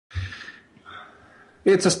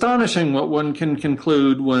It's astonishing what one can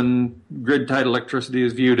conclude when grid-tied electricity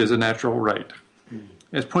is viewed as a natural right.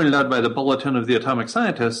 As pointed out by the Bulletin of the Atomic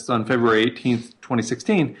Scientists on February 18th,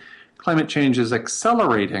 2016, climate change is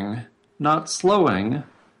accelerating, not slowing,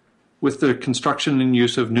 with the construction and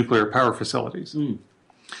use of nuclear power facilities.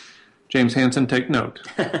 James Hansen, take note.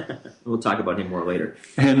 We'll talk about him more later.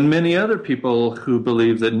 And many other people who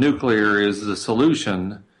believe that nuclear is the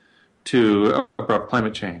solution to abrupt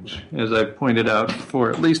climate change. As I've pointed out for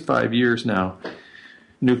at least 5 years now,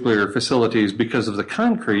 nuclear facilities, because of the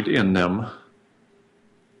concrete in them,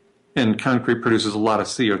 and concrete produces a lot of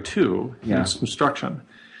CO2 in its construction,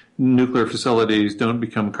 nuclear facilities don't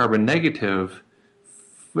become carbon negative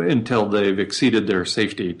until they've exceeded their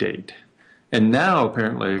safety date. And now,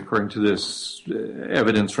 apparently, according to this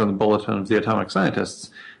evidence from the Bulletin of the Atomic Scientists,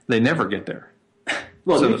 they never get there.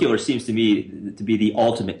 Well, so, nuclear seems to me to be the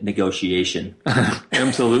ultimate negotiation.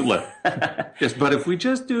 Absolutely. Yes, but if we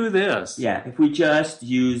just do this. Yeah, if we just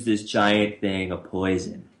use this giant thing of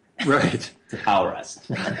poison. Right. To power us.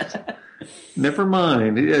 Never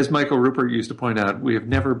mind. As Michael Rupert used to point out, we have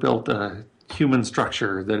never built a human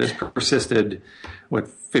structure that has persisted,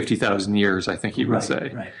 50,000 years, I think he would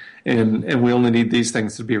say. Right. And we only need these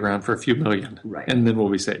things to be around for a few million. Right. And then we'll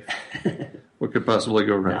be safe. What could possibly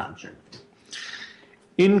go wrong? No, I'm sure.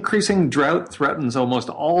 Increasing drought threatens almost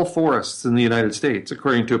all forests in the United States,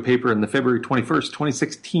 according to a paper in the February 21st,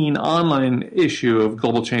 2016 online issue of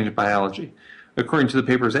Global Change Biology. According to the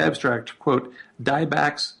paper's abstract, quote,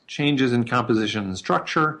 diebacks, changes in composition and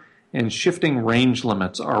structure, and shifting range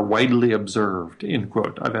limits are widely observed, end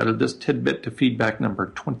quote. I've added this tidbit to feedback number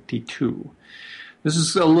 22. This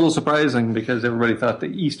is a little surprising because everybody thought the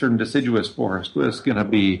eastern deciduous forest was going to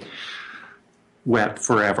be wet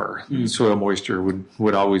forever. Soil moisture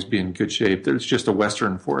would always be in good shape. There's just the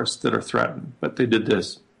western forests that are threatened. But they did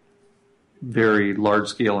this very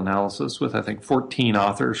large-scale analysis with, I think, 14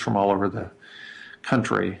 authors from all over the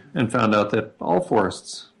country and found out that all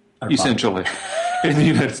forests, essentially, in the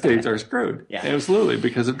United States are screwed. Yeah. Absolutely,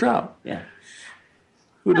 because of drought. Yeah.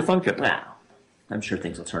 Who'd have thunk it? Wow. I'm sure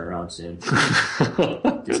things will turn around soon.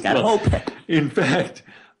 Just gotta hope. In fact,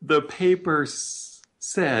 the paper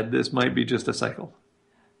said this might be just a cycle.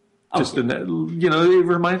 Just it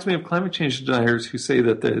reminds me of climate change deniers who say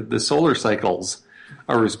that the solar cycles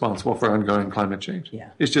are responsible for ongoing climate change. Yeah.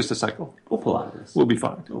 It's just a cycle. We'll pull out of this. We'll be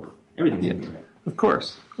fine. Everything's going to be right. Of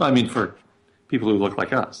course. Well, I mean, for people who look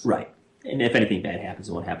like us. Right. And if anything bad happens,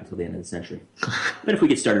 it won't happen until the end of the century. But if we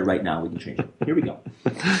get started right now, we can change it. Here we go.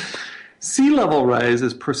 Sea level rise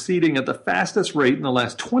is proceeding at the fastest rate in the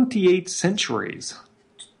last 28 centuries.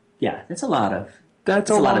 Yeah, that's a lot of... That's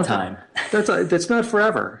a lot of time. That's not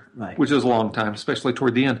forever, right? Which is a long time, especially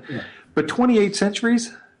toward the end. Yeah. But 28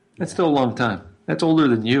 centuries, that's still a long time. That's older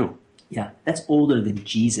than you. Yeah, that's older than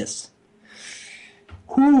Jesus.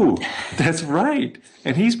 Whoo, that's right.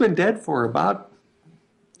 And he's been dead for about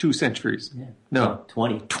 2 centuries. Yeah. No.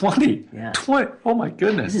 20. 20. Yeah. 20. Oh, my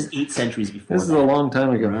goodness. This is 8 centuries before This is a long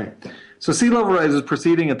time ago. Right. So sea level rise is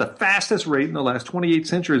proceeding at the fastest rate in the last 28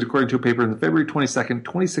 centuries, according to a paper in the February 22nd,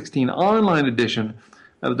 2016 online edition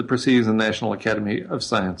of the Proceedings of the National Academy of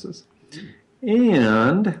Sciences.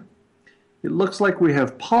 And it looks like we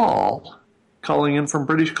have Paul calling in from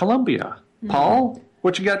British Columbia. Paul,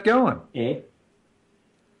 what you got going? Eh?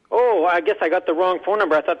 Oh, I guess I got the wrong phone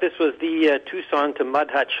number. I thought this was the Tucson to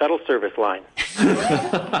Mud Hut shuttle service line.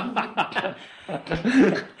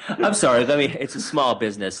 I'm sorry. It's a small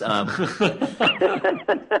business.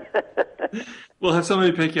 We'll have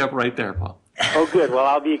somebody pick you up right there, Paul. Oh, good. Well,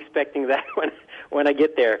 I'll be expecting that when I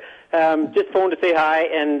get there. Just phoned to say hi,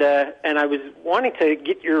 and I was wanting to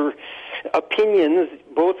get your opinions,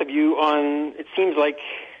 both of you, on. It seems like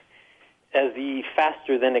as the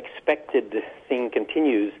faster than expected thing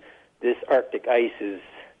continues, this Arctic ice is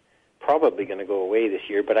probably going to go away this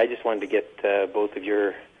year. But I just wanted to get both of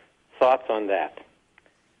your thoughts on that.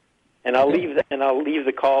 And I'll leave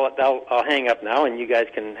the call. I'll hang up now, and you guys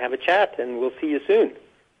can have a chat, and we'll see you soon.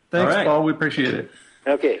 Thanks, right. Paul. We appreciate it.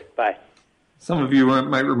 Okay, bye. Some of you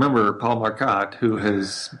might remember Paul Marcotte, who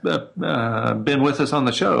has been with us on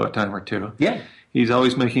the show a time or two. Yeah. He's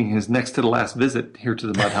always making his next to the last visit here to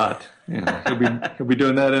the Mud Hut. He'll be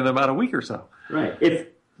doing that in about a week or so. Right. If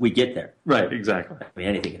we get there. Right, exactly. I mean,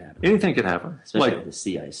 anything can happen. Anything could happen. Especially with the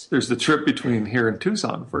sea ice. There's the trip between here and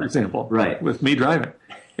Tucson, for example. Right. With me driving.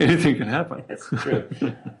 Anything can happen. That's true.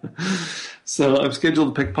 So I'm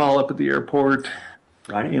scheduled to pick Paul up at the airport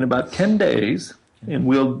in about 10 days. And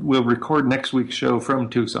we'll record next week's show from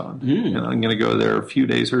Tucson. And I'm going to go there a few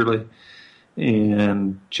days early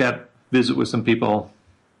and visit with some people,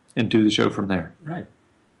 and do the show from there. Right.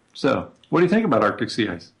 So, what do you think about Arctic sea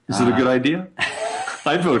ice? Is it a good idea?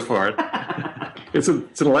 I'd vote for it. It's an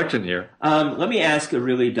election year. Let me ask a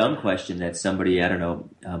really dumb question that somebody, I don't know,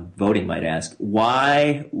 voting might ask.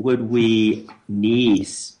 Why would we need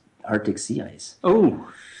Arctic sea ice?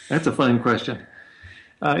 Oh, that's a fine question.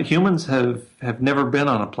 Humans have never been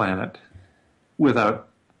on a planet without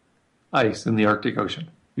ice in the Arctic Ocean.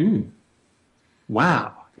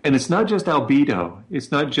 Wow. And it's not just albedo.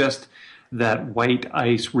 It's not just that white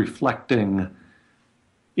ice reflecting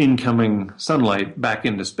incoming sunlight back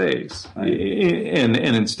into space. Right. And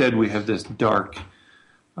instead we have this dark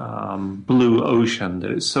blue ocean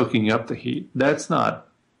that is soaking up the heat. That's not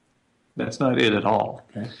it at all.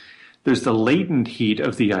 Okay. There's the latent heat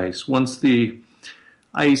of the ice. Once the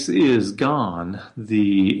ice is gone,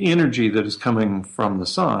 the energy that is coming from the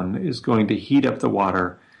sun is going to heat up the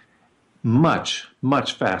water much,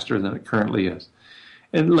 much faster than it currently is.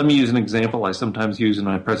 And let me use an example I sometimes use in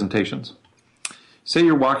my presentations. Say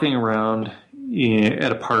you're walking around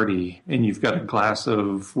at a party and you've got a glass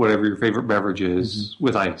of whatever your favorite beverage is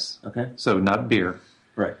with ice. Okay. So not beer.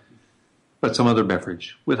 Right. But some other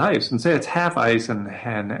beverage with ice. And say it's half ice and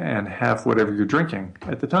half whatever you're drinking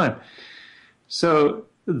at the time. So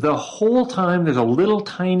the whole time there's a little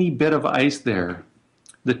tiny bit of ice there.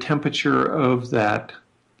 The temperature of that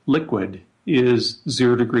liquid is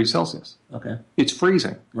 0 degrees Celsius. Okay. It's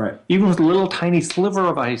freezing. Right. Even with a little tiny sliver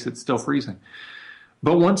of ice, it's still freezing.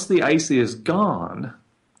 But once the ice is gone,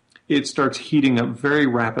 it starts heating up very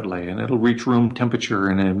rapidly, and it'll reach room temperature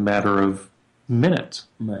in a matter of minutes.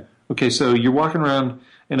 Right. Okay, so you're walking around,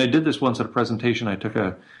 and I did this once at a presentation. I took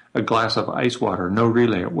a glass of ice water. No,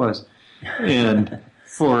 really, it was. And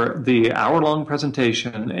for the hour-long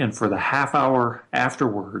presentation and for the half hour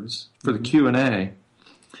afterwards, for the Q&A,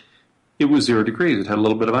 it was 0 degrees. It had a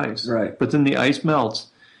little bit of ice. Right. But then the ice melts.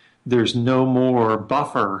 There's no more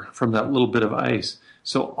buffer from that little bit of ice.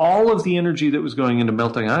 So all of the energy that was going into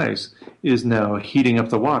melting ice is now heating up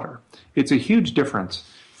the water. It's a huge difference.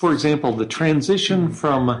 For example, the transition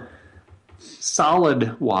from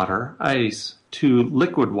solid water, ice, to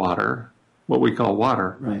liquid water, what we call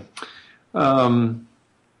water, right.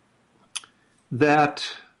 That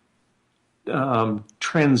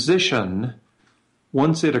transition,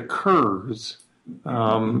 once it occurs,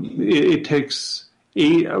 it takes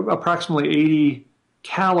approximately 80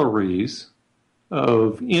 calories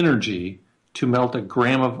of energy to melt a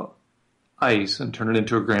gram of ice and turn it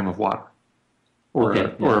into a gram of water, or a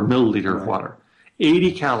milliliter of water.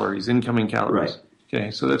 80 calories, incoming calories. Right.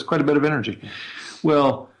 Okay, so that's quite a bit of energy.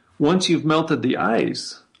 Well, once you've melted the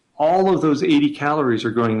ice, all of those 80 calories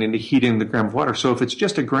are going into heating the gram of water. So if it's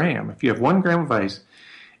just a gram, if you have 1 gram of ice,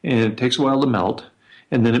 and it takes a while to melt,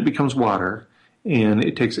 and then it becomes water, and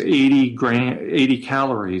it takes 80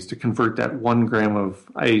 calories to convert that 1 gram of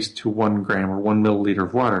ice to 1 gram or 1 milliliter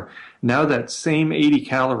of water. Now that same 80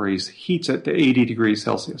 calories heats it to 80 degrees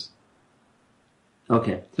Celsius.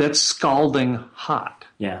 Okay. That's scalding hot.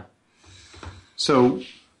 Yeah. So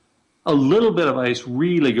a little bit of ice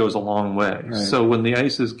really goes a long way. Right. So when the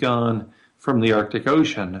ice is gone from the Arctic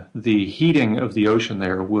Ocean, the heating of the ocean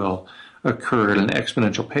there will occur at an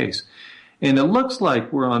exponential pace. And it looks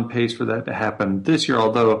like we're on pace for that to happen this year,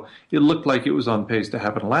 although it looked like it was on pace to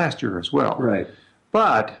happen last year as well. Right.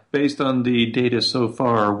 But based on the data so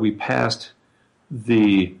far, we passed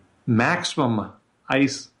the maximum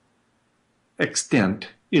ice extent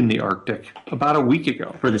in the Arctic about a week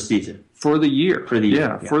ago. For the season. For the year. For the year.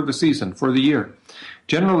 Yeah, for the season, for the year.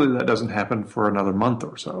 Generally, that doesn't happen for another month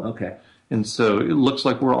or so. Okay. And so it looks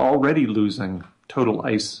like we're already losing total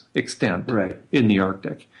ice extent in the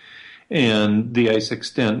Arctic. And the ice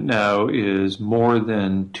extent now is more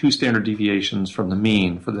than 2 standard deviations from the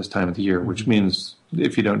mean for this time of the year, which means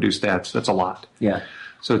if you don't do stats, that's a lot. Yeah.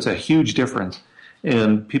 So it's a huge difference.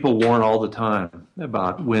 And people warn all the time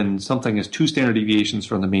about when something is 2 standard deviations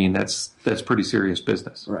from the mean, that's pretty serious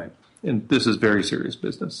business. Right. And this is very serious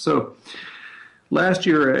business. So last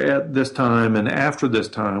year at this time and after this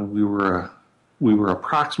time, we were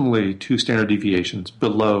approximately 2 standard deviations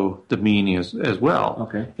below the mean as well.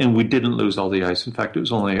 Okay. And we didn't lose all the ice. In fact, it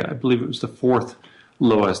was only, I believe it was the 4th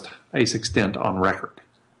lowest ice extent on record.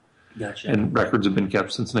 Gotcha. And records have been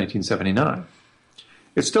kept since 1979.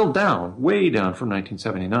 It's still down, way down from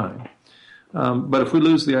 1979. But if we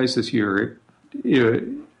lose the ice this year,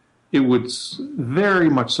 it would very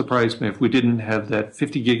much surprise me if we didn't have that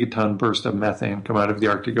 50 gigaton burst of methane come out of the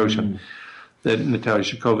Arctic Ocean that Natalia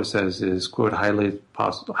Shakova says is, quote, highly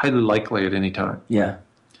likely at any time. Yeah.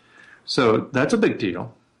 So that's a big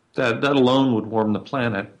deal. That alone would warm the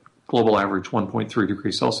planet, global average 1.3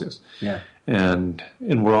 degrees Celsius. Yeah. and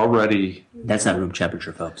we're already That's not room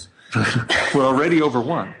temperature, folks. we're already over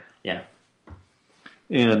 1. Yeah.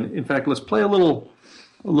 And in fact, let's play a little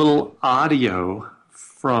audio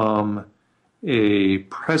from a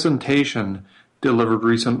presentation delivered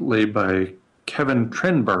recently by Kevin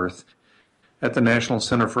Trenberth at the National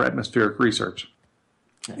Center for Atmospheric Research.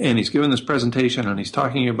 And he's given this presentation, and he's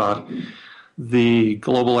talking about the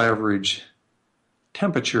global average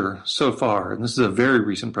temperature so far. And this is a very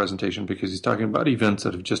recent presentation because he's talking about events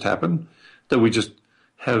that have just happened that we just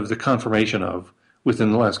have the confirmation of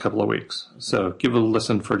within the last couple of weeks. So give a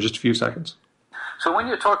listen for just a few seconds. So when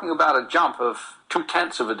you're talking about a jump of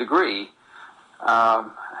 0.2 of a degree,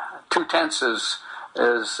 0.2 is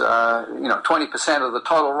 20% of the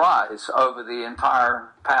total rise over the entire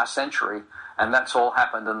past century, and that's all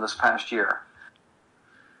happened in this past year.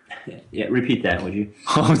 Yeah, repeat that, would you?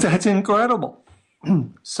 Oh, that's incredible.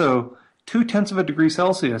 So 0.2 of a degree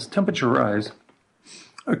Celsius temperature rise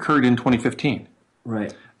occurred in 2015.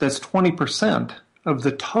 Right. That's 20% of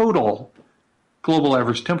the total global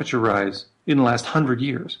average temperature rise in the last 100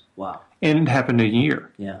 years. Wow. And it happened in a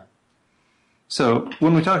year. Yeah. So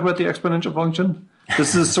when we talk about the exponential function,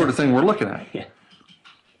 this is the sort of thing we're looking at. Yeah.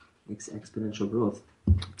 Exponential growth.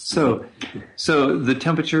 So the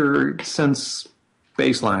temperature since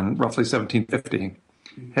baseline, roughly 1750,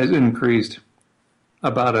 has increased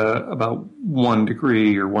about 1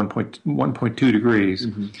 degree or 1.2 degrees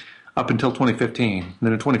up until 2015. And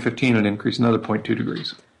then in 2015, it increased another 0.2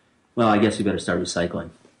 degrees. Well, I guess we better start recycling.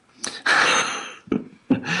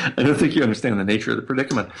 I don't think you understand the nature of the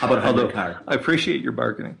predicament. How about a hybrid car? I appreciate your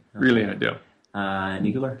bargaining. Okay. Really, I do.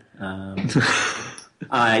 Nuclear?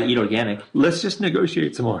 Eat organic. Let's just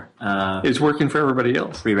negotiate some more. It's working for everybody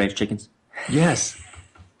else. Free-range chickens? Yes.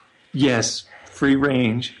 Yes. Free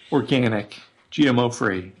range, organic,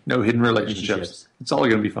 GMO-free, no hidden relationships. It's all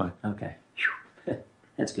going to be fine. Okay.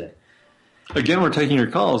 That's good. Again, we're taking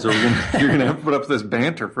your calls, or you're going to have to put up this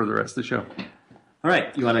banter for the rest of the show. All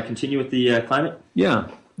right. You want to continue with the climate? Yeah.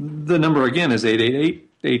 The number again is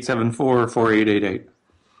 888-874-4888.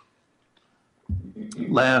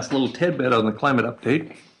 Last little tidbit on the climate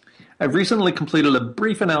update. I've recently completed a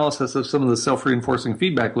brief analysis of some of the self-reinforcing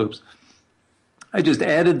feedback loops. I just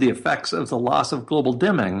added the effects of the loss of global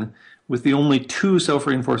dimming with the only 2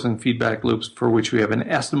 self-reinforcing feedback loops for which we have an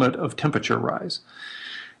estimate of temperature rise.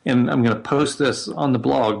 And I'm going to post this on the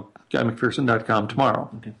blog, GuyMcPherson.com, tomorrow.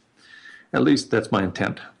 Okay. At least that's my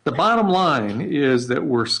intent. The bottom line is that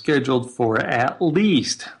we're scheduled for at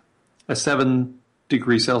least a 7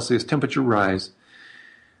 degree Celsius temperature rise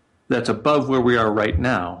that's above where we are right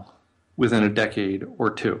now within a decade or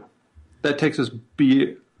 2. That takes us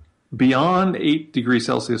beyond 8 degrees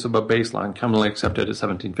Celsius above baseline, commonly accepted as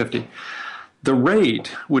 1750. The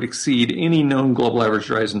rate would exceed any known global average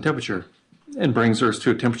rise in temperature and brings us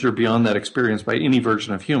to a temperature beyond that experienced by any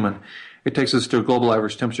version of human. It takes us to a global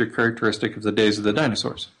average temperature characteristic of the days of the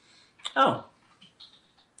dinosaurs. Oh.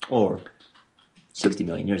 Or 60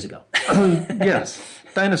 million years ago. Yes,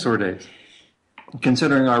 dinosaur days.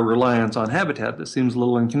 Considering our reliance on habitat, this seems a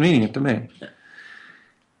little inconvenient to me.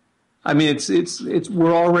 I mean,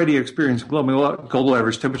 we're already experiencing global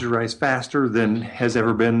average temperature rise faster than has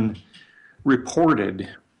ever been reported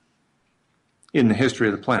in the history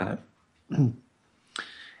of the planet.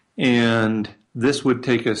 And this would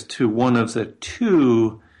take us to one of the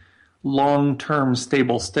 2 long-term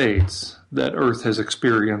stable states that Earth has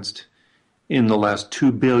experienced in the last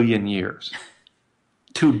 2 billion years.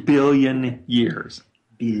 2 billion years.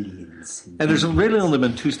 Billions. And there's really only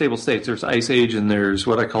been 2 stable states. There's Ice Age and there's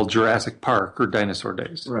what I call Jurassic Park or dinosaur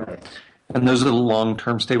days. Right. And those are the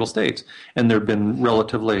long-term stable states. And there have been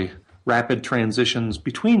relatively rapid transitions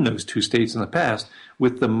between those 2 states in the past,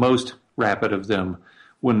 with the most rapid of them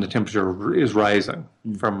when the temperature is rising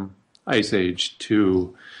from Ice Age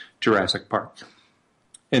to Jurassic Park.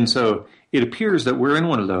 And so it appears that we're in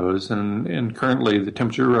one of those, and currently the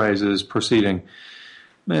temperature rise is proceeding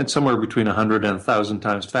somewhere between 100 and 1,000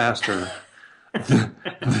 times faster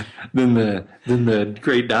than the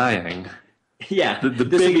Great Dying. Yeah. The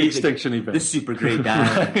big extinction event. The super great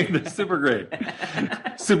dying. Right, the super great.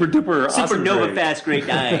 Super duper awesome Supernova great. fast great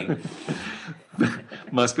dying.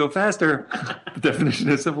 Must go faster. The definition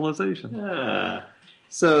of civilization.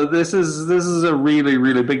 So this is a really,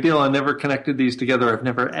 really big deal. I never connected these together. I've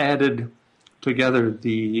never added together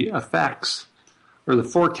the effects or the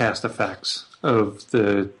forecast effects of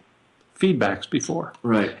the feedbacks before.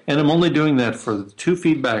 Right. And I'm only doing that for the 2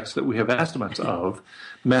 feedbacks that we have estimates of,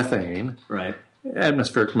 methane, Right.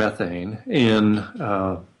 atmospheric methane, and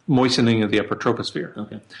moistening of the upper troposphere.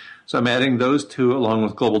 Okay. So I'm adding those 2 along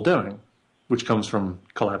with global dimming. which comes from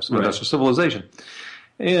collapse of Right. industrial civilization.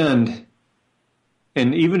 And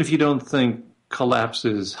even if you don't think collapse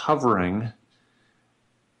is hovering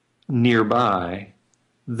nearby,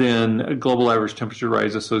 then a global average temperature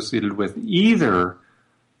rise associated with either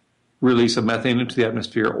release of methane into the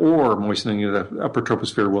atmosphere or moistening of the upper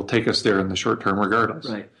troposphere will take us there in the short term regardless.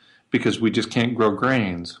 Right. Because we just can't grow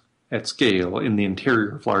grains at scale in the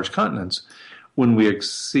interior of large continents when we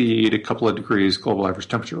exceed a couple of degrees global average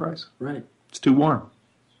temperature rise. Right. It's too warm.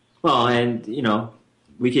 Well, and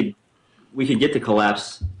we could get the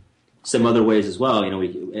collapse some other ways as well.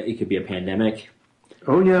 It could be a pandemic.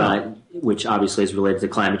 Oh, yeah. Which obviously is related to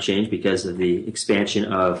climate change because of the expansion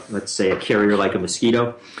of, let's say, a carrier like a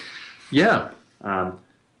mosquito. Yeah.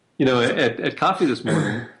 At coffee this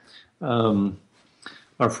morning,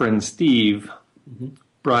 our friend Steve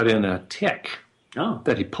brought in a tick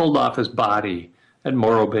that he pulled off his body at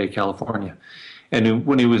Morro Bay, California. And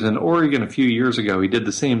when he was in Oregon a few years ago, he did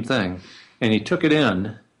the same thing. And he took it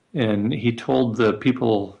in, and he told the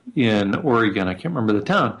people in Oregon, I can't remember the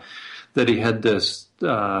town, that he had this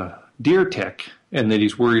deer tick and that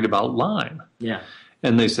he's worried about Lyme. Yeah.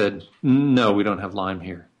 And they said, no, we don't have Lyme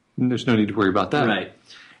here. There's no need to worry about that. Right.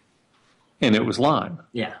 And it was Lyme.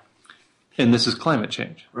 Yeah. And this is climate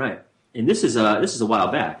change. Right. And this is a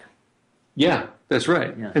while back. Yeah, that's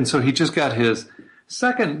right. Yeah. And so he just got his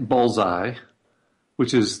second bullseye,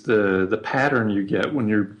 which is the pattern you get when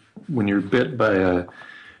you're bit by a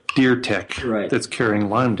deer tick that's carrying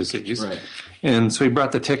Lyme disease. Right. And so he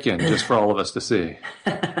brought the tick in just for all of us to see.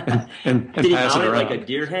 And Did he pass mount it it around. like a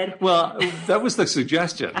deer head? Well, that was the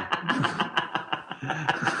suggestion.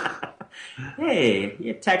 Hey,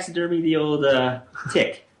 you taxidermy the old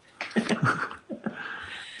tick.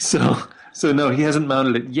 So no, he hasn't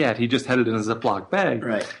mounted it yet. He just had it in a Ziploc bag.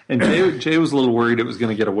 Right. And Jay was a little worried it was going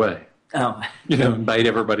to get away. Oh. And bite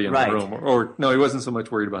everybody in Right. the room. Or no, he wasn't so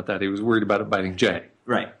much worried about that. He was worried about it biting Jay.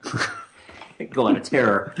 Right. Go on a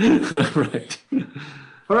terror. Right.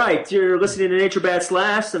 All right, you're listening to Nature Bats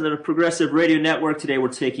Last on the Progressive Radio Network. Today we're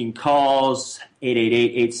taking calls,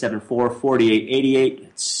 888-874-4888.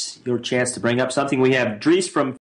 It's your chance to bring up something. We have Dries from